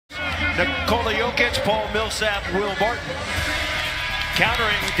Nikola Jokic, Paul Millsap, Will Barton.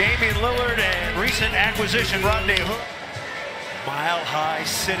 Countering Damian Lillard and recent acquisition Rodney Hood. Mile High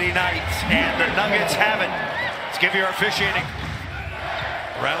City night, and the Nuggets have it. Let's give you our officiating.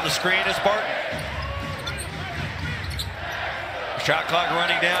 Around the screen is Barton. Shot clock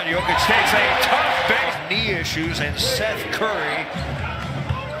running down. Jokic takes a tough base. Knee issues and Seth Curry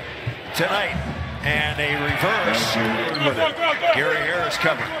tonight. And a reverse with it. Gary Harris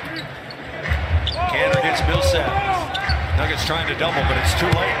covered. Cantor gets Millsap. Nuggets trying to double, but it's too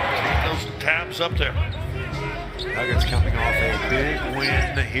late. Those tabs up there. Nuggets coming off a big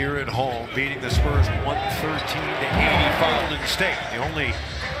win here at home, beating the Spurs 113-80 Golden State. The only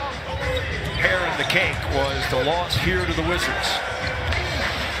hair in the cake was the loss here to the Wizards.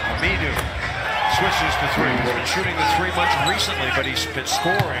 Aminu switches to three. He's been shooting the three much recently, but he's been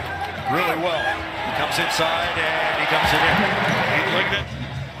scoring really well. He comes inside and he dumps it in. He licked it.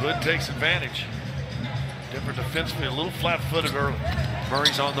 Hood takes advantage. Different defensively, a little flat-footed early.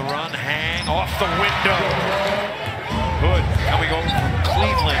 Murray's on the run, hang off the window. Hood coming over from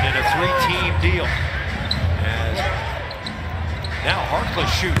Cleveland in a three-team deal. As now Harkless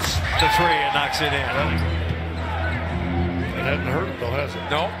shoots the three and knocks it in. It hasn't hurt him though, has it?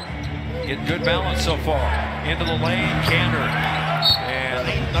 No. Getting good balance so far. Into the lane, Cantor.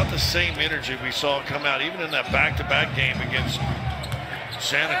 And not the same energy we saw come out even in that back-to-back game against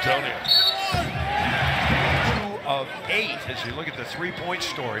San Antonio. 2 of 8 as you look at the three-point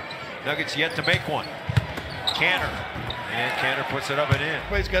story. Nuggets yet to make one. Cantor. And Cantor puts it up and in.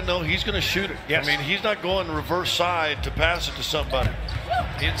 He's got to know he's going to shoot it. Yes. I mean, he's not going reverse side to pass it to somebody.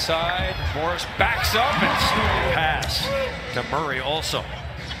 Inside, Morris backs up and pass to Murray also.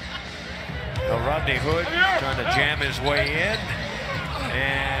 Now Rodney Hood trying to jam his way in,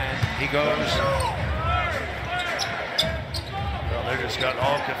 and he goes. Well, they just got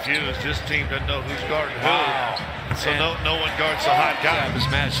all confused. This team doesn't know who's guarding who. Wow. So no one guards the hot guy. Millsap is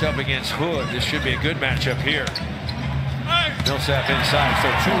matched up against Hood. This should be a good matchup here. Millsap inside, so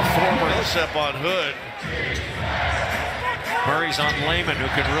two forward. Millsap on Hood. Murray's on Layman, who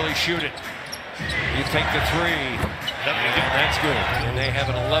can really shoot it. You take the three, and that's good. And they have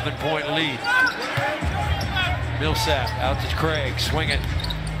an 11-point lead. Millsap out to Craig, swing it.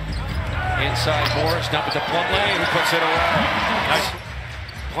 Inside Morris, dump it to Plumlee, who puts it away. Nice.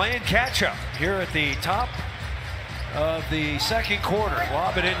 Playing catch-up here at the top of the second quarter.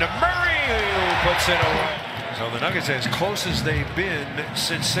 Lob it into Murray, who puts it away. So the Nuggets as close as they've been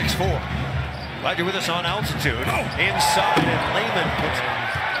since 6-4. Glad you're with us on altitude. Inside, and Layman puts it.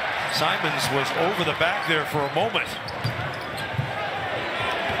 Simons was over the back there for a moment.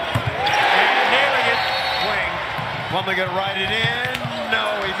 And nailing it. Wing. Plumlee gonna ride it in.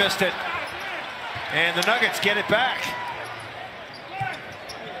 No, he missed it. And the Nuggets get it back.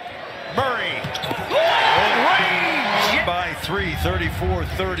 Murray. Range by 3,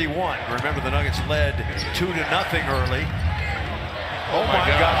 34-31. Remember the Nuggets led 2-0 early. Oh my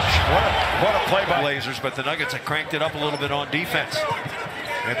gosh, what a play by Blazers, but the Nuggets have cranked it up a little bit on defense.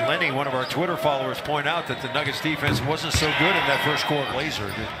 And Lenny, one of our Twitter followers, point out that the Nuggets defense wasn't so good in that first quarter. Blazer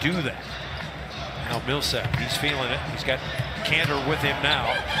to do that. Now Millsap, he's feeling it. He's got Cantor with him now.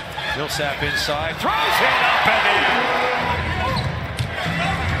 Millsap inside, throws it up and in.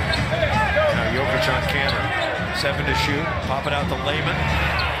 Now Jokic on Cantor. 7 to shoot, pop it out to Layman.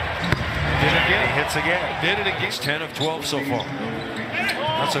 Did it again, he hits again. Did it again. He's 10 of 12 so far.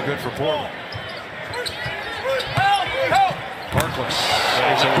 Not so good for Portland. Harkless.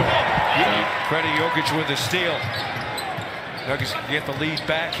 Credit Jokic with the steal. Nuggets can get the lead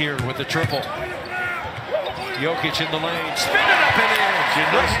back here with the triple. Jokic in the lane. Spin it up and in.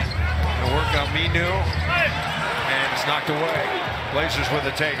 The work on Minu. And it's knocked away. Blazers with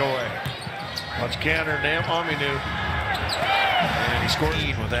the takeaway. Watch Cantor, damn Aminu. And he scored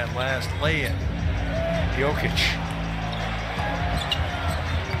with that last lay-in. Jokic.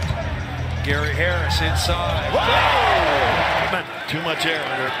 Gary Harris inside. Whoa! Too much air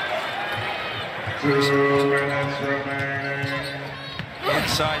under.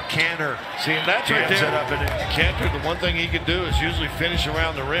 Inside Cantor. See, and that's right there. Cantor, the one thing he can do is usually finish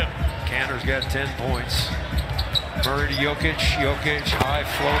around the rim. Cantor's got 10 points. Murray to Jokic. Jokic, high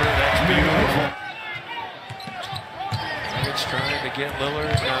floater. That's beautiful. It's trying to get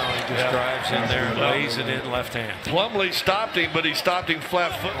Lillard. No, he just drives in there and lays it in left hand. Plumlee stopped him, but he stopped him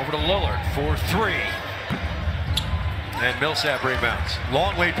flat foot. Over to Lillard for 3. And Millsap rebounds.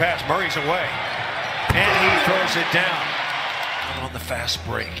 Long lead pass. Murray's away. And he throws it down. On the fast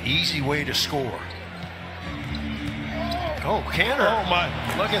break. Easy way to score. Oh, Cantor. Oh, my.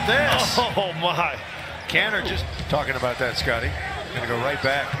 Look at this. Oh, my. Cantor just talking about that, Scotty. Gonna go right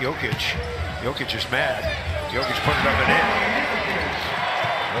back. Jokic is mad. Jokic put it up and in.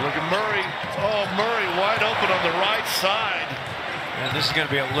 Well, look at Murray. Oh, Murray wide open on the right side. And this is going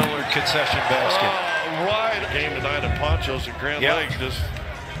to be a Lillard concession basket. Oh, right. Game tonight at Ponchos and Grand Lake.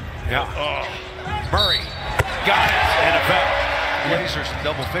 Oh. Murray got it. And a foul. Blazers in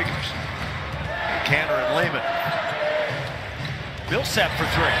double figures. Cantor and Lehman. Millsap for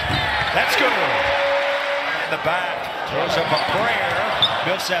three. That's good. In the back. Throws up a prayer.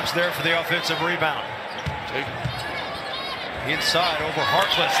 Millsap's there for the offensive rebound. Inside over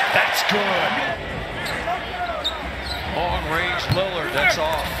Harkless. That's good. Long range Lillard. That's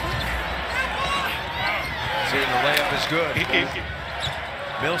off. See, the layup is good.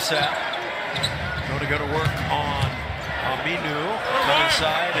 Millsap going to go to work on Aminu. Come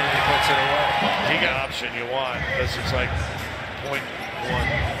inside and he puts it away. He got option you want because it's like 0.1.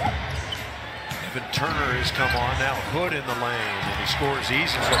 Evan Turner has come on. Now Hood in the lane and he scores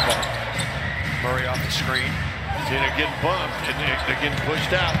easy football. Murray off the screen. See, they're getting bumped and they're getting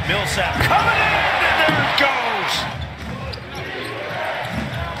pushed out. Millsap coming in and there it goes.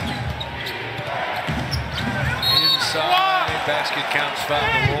 Inside, basket counts, foul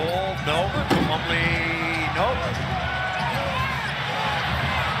the roll. Nope, nope.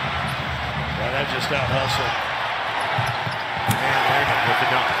 Well, that just out hustled. And Raymond with the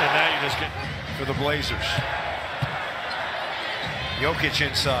dunk. And now you just get for the Blazers. Jokic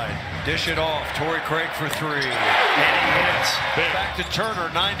inside, dish it off. Torrey Craig for three, and he hits. Back to Turner,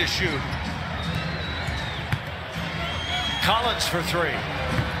 9 to shoot. Collins for three.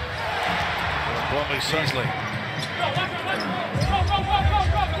 Beasley.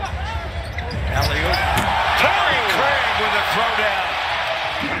 Alley-oop. Torrey Craig with a throwdown.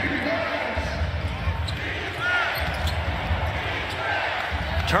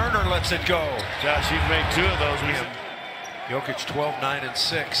 Turner lets it go. Josh, you've made 2 of those. Jokic 12, 9, and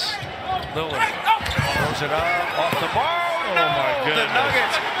 6. Lillard throws it up off the mark. Oh my goodness. The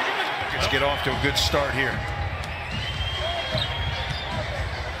Nuggets. Nuggets get off to a good start here.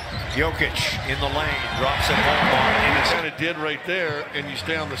 Jokic in the lane, drops it home on Ennis. Kind of did right there, and you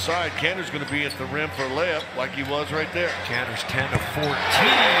stay on the side. Cantor's going to be at the rim for a layup like he was right there. Cantor's 10 of 14.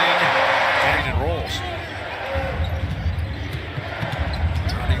 And it rolls.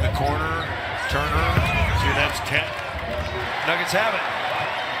 Turning the corner. Turner. See, that's 10. Nuggets have it.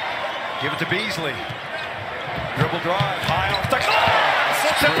 Give it to Beasley. Dribble drive. High off the glass.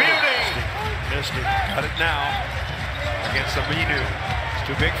 It's a beauty. Missed it. Got it now against Aminu. It's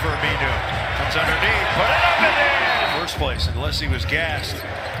too big for Aminu. Comes underneath. Put it up and in. First place, unless he was gassed.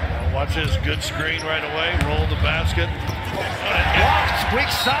 Watch this. Good screen right away. Roll the basket. Blocked.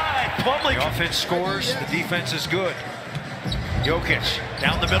 Weak side. Plumlee. The offense scores. The defense is good. Jokic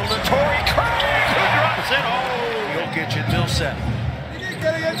down the middle to Torrey Craig, who drops it. Oh, Jokic and Millsap. He did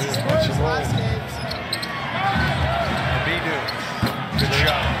good against the Spurs last game. Aminu, good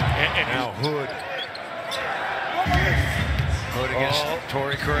shot. And now Hood. Hood against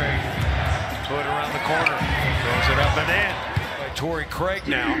Torrey Craig. Hood around the corner. Throws it up and in. By Torrey Craig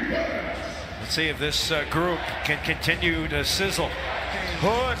now. Let's see if this group can continue to sizzle.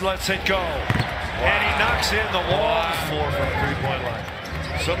 Hood lets it go. And he knocks in the long floor from the three-point line.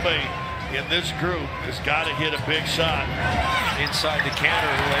 Somebody in this group has got to hit a big shot. Inside the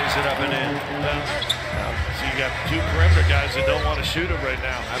Cantor, who lays it up and in. So you got 2 perimeter guys that don't want to shoot it right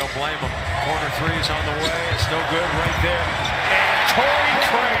now. I don't blame them. Corner 3 is on the way. It's no good right there. And Torrey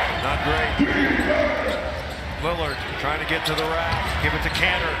Craig. Not great. Lillard trying to get to the rack. Give it to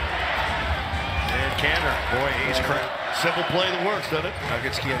Cantor. And Cantor, boy, he's cracked. Simple play that works, doesn't it?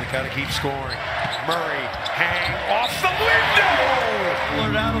 Nuggets got to keep scoring. Murray, hang off the window!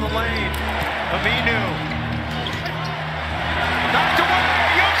 Lillard out of the lane. Aminu. Knocked away.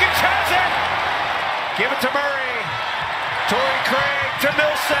 Jokic has it. Give it to Murray. Torrey Craig to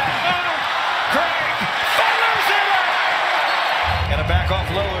Millsap. Craig fires it. Got to back off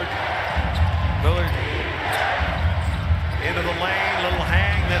Lillard. Lillard into the lane. Little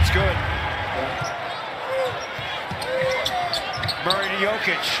hang. That's good. Murray to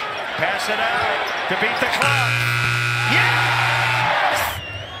Jokic. Pass it out to beat the clock. Yes!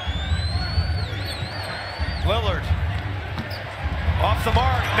 Lillard. Off the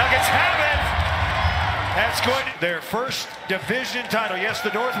mark. Nuggets have it. That's good. Their first division title. Yes,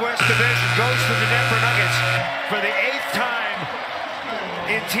 the Northwest Division goes to the Denver Nuggets for the 8th time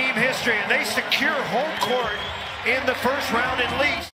in team history. And they secure home court in the first round at least.